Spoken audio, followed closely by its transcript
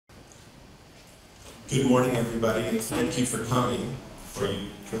Good morning, everybody, and thank you for coming.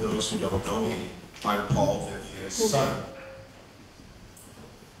 For those who don't know me, I'm Paul, Vivian's son.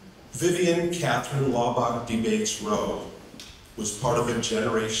 Vivian Catherine Laubach DeBaets Rowe was part of a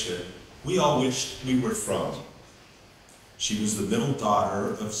generation we all wished we were from. She was the middle daughter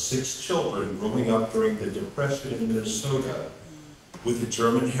of 6 children growing up during the Depression in Minnesota with a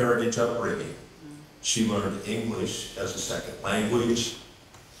German heritage upbringing. She learned English as a second language.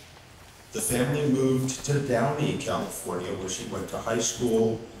 The family moved to Downey, California, where she went to high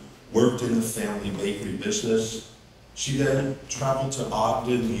school, worked in the family bakery business. She then traveled to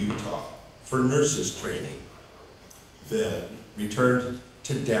Ogden, Utah for nurses training. Then returned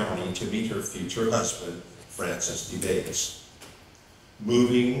to Downey to meet her future husband, Francis DeBaets.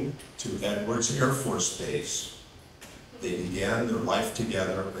 Moving to Edwards Air Force Base, they began their life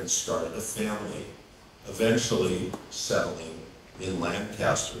together and started a family, eventually settling in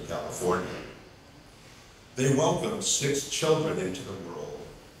Lancaster, California. They welcomed 6 children into the world: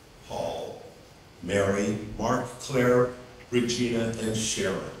 Paul, Mary, Mark, Claire, Regina, and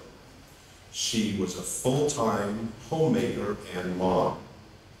Sharon. She was a full-time homemaker and mom.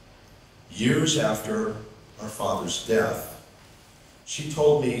 Years after our father's death, she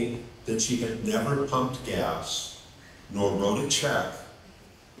told me that she had never pumped gas, nor wrote a check,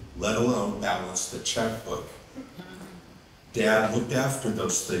 let alone balanced the checkbook. Dad looked after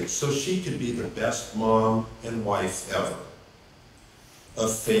those things so she could be the best mom and wife ever. A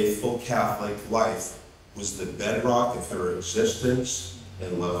faithful Catholic life was the bedrock of her existence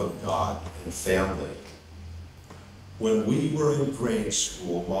and love of God and family. When we were in grade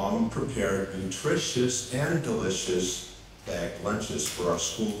school, Mom prepared nutritious and delicious bagged lunches for our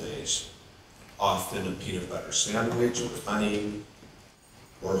school days, often a peanut butter sandwich with honey,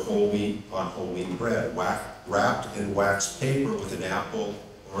 or whole wheat bread, wrapped in wax paper with an apple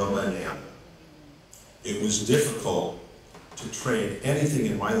or a banana. It was difficult to trade anything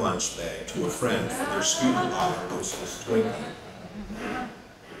in my lunch bag to a friend for their student daughter hostess Twinkie.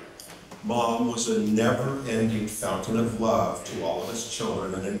 Mom was a never-ending fountain of love to all of us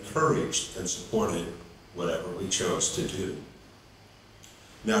children and encouraged and supported whatever we chose to do.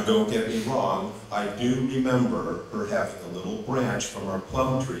 Now, don't get me wrong, I do remember her having a little branch from our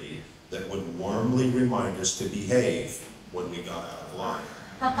plum tree that would warmly remind us to behave when we got out of line.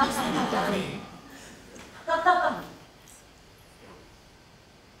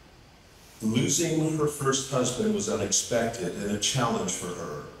 Losing her first husband was unexpected and a challenge for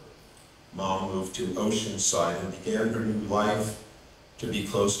her. Mom moved to Oceanside and began her new life to be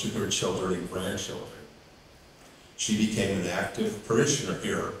close to her children and grandchildren. She became an active parishioner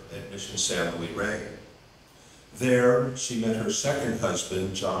here at Mission San Luis Rey. There, she met her second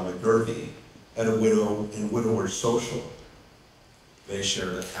husband, John McGurvey, at a widow and widower social. They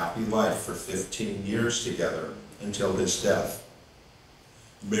shared a happy life for 15 years together until his death.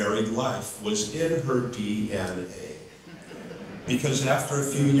 Married life was in her DNA, because after a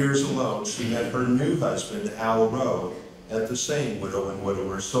few years alone, she met her new husband, Al Rowe, at the same widow and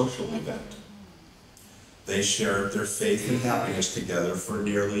widower social event. They shared their faith and happiness together for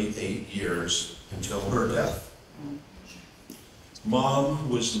nearly 8 years until her death. Mom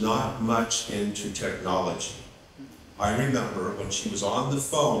was not much into technology. I remember when she was on the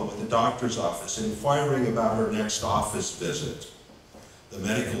phone with the doctor's office inquiring about her next office visit. The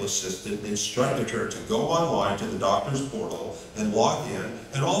medical assistant instructed her to go online to the doctor's portal and log in,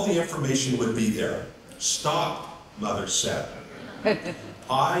 and all the information would be there. "Stop," Mother said.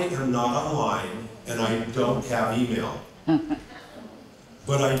 "I am not online, and I don't have email.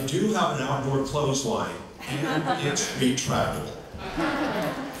 But I do have an outdoor clothesline, and it's retractable."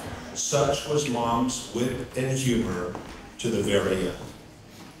 Such was Mom's wit and humor to the very end.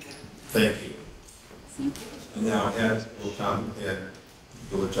 Thank you. And now Ed will come and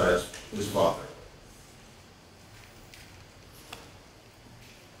eulogize his father.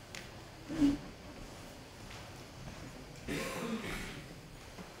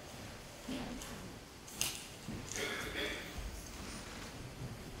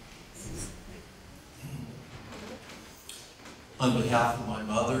 On behalf of my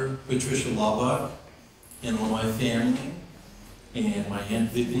mother, Patricia Laubach, and all my family, and my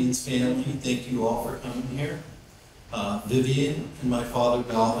Aunt Vivian's family, thank you all for coming here. Vivian and my father,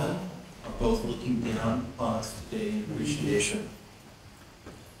 Balvin, are both looking down upon us today in appreciation.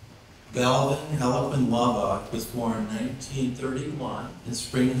 Balvin Halloran Laubach was born in 1931 in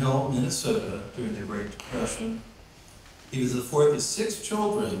Spring Hill, Minnesota during the Great Depression. He was the fourth of 6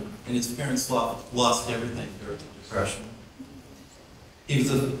 children, and his parents lost everything during the Depression. He was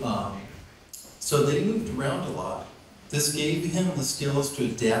so they moved around a lot. This gave him the skills to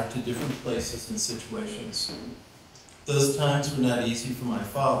adapt to different places and situations. Those times were not easy for my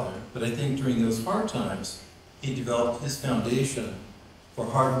father, but I think during those hard times, he developed his foundation for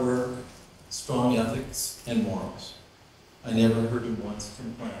hard work, strong ethics, and morals. I never heard him once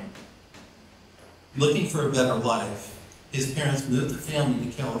complain. Looking for a better life, his parents moved the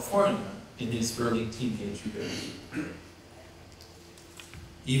family to California in his early teenage years.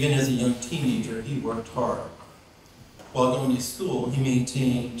 Even as a young teenager, he worked hard. While going to school, he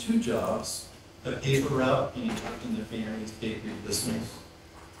maintained 2 jobs, a paper route, and he worked in the family's bakery business.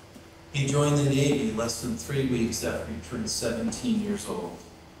 He joined the Navy less than 3 weeks after he turned 17 years old.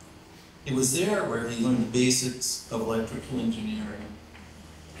 It was there where he learned the basics of electrical engineering.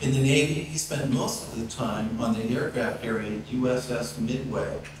 In the Navy, he spent most of the time on the aircraft carrier USS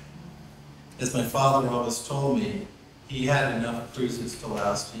Midway. As my father always told me, he had enough cruises to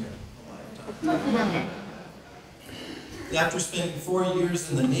last him a lifetime. After spending 4 years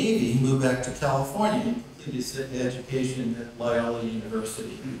in the Navy, he moved back to California and completed his education at Loyola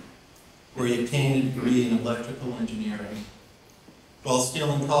University, where he obtained a degree in electrical engineering. While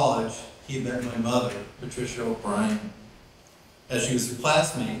still in college, he met my mother, Patricia O'Brien, as she was a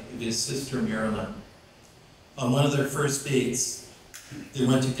classmate of his sister, Marilyn. On one of their first dates, they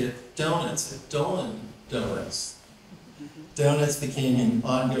went to get donuts at Dolan Donuts. Donuts became an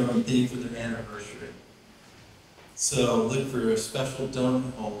ongoing thing for their anniversary. So look for special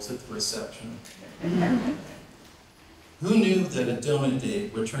donut holes at the reception. Who knew that a donut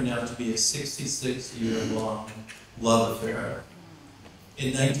date would turn out to be a 66-year-long love affair?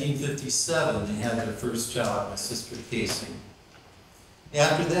 In 1957, they had their first child, my sister Casey.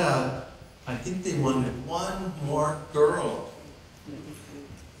 After that, I think they wanted one more girl.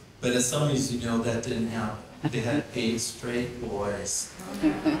 But as some of you know, that didn't happen. They had 8 straight boys.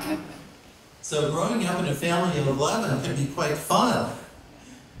 So growing up in a family of 11 could be quite fun.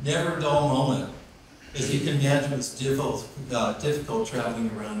 Never a dull moment. As you can imagine, it's difficult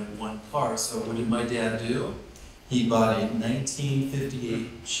traveling around in one car. So what did my dad do? He bought a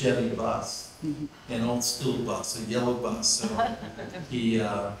 1958 Chevy bus, an old school bus, a yellow bus. So he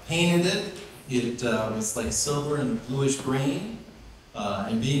painted it. It was like silver and bluish green.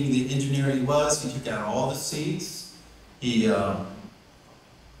 And being the engineer he was, he took out all the seats. He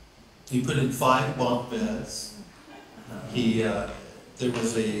put in 5 bunk beds. There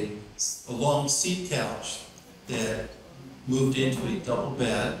was a long seat couch that moved into a double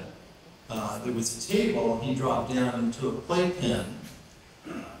bed. There was a table. He dropped down into a playpen.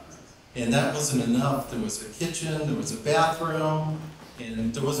 And that wasn't enough. There was a kitchen, there was a bathroom,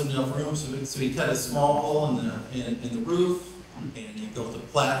 and there wasn't enough room, so he cut a small hole in the roof, and he built a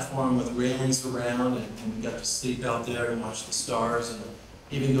platform with railings around, and we got to sleep out there and watch the stars, and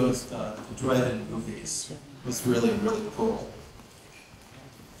even go to drive-in movies. It was really, really cool.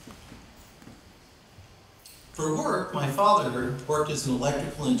 For work, my father worked as an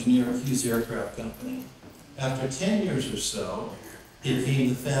electrical engineer at Hughes Aircraft Company. After 10 years or so, he became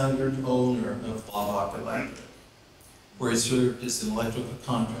the founder and owner of Laubach Electric, where he served as an electrical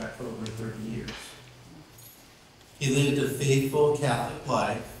contractor for over 30 years. He lived a faithful Catholic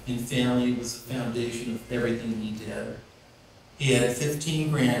life, and family was the foundation of everything he did. He had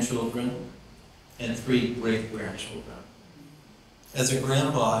 15 grandchildren and 3 great-grandchildren. As a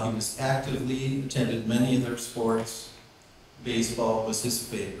grandpa, he was actively attended many of their sports. Baseball was his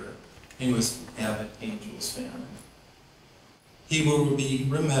favorite, and he was an avid Angels fan. He will be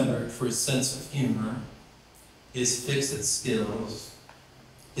remembered for his sense of humor, his fix-it skills,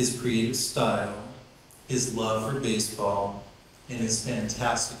 his creative style, his love for baseball, and his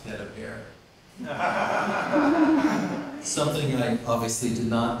fantastic head of hair. Something I obviously did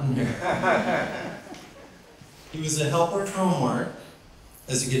not inherit. He was a helper at homework,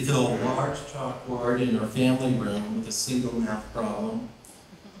 as he could fill a large chalkboard in our family room with a single math problem.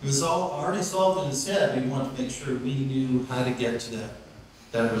 It was all already solved in his head. We wanted to make sure we knew how to get to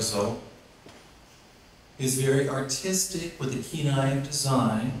that result. He was very artistic with a keen eye of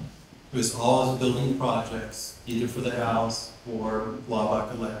design. He was always building projects, either for the house or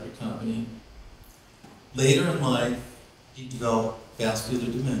Laubach Electric Company. Later in life, he developed vascular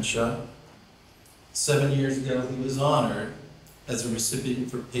dementia. 7 years ago, he was honored as a recipient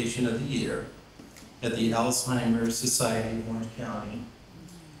for Patient of the Year at the Alzheimer's Society of Orange County.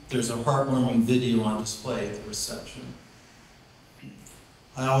 There's a heartwarming video on display at the reception.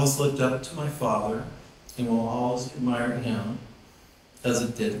 I always looked up to my father and will always admire him as a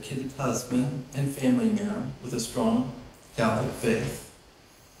dedicated husband and family man with a strong Catholic faith.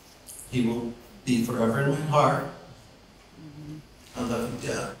 He will be forever in my heart. I love you,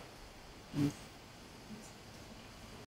 Dad.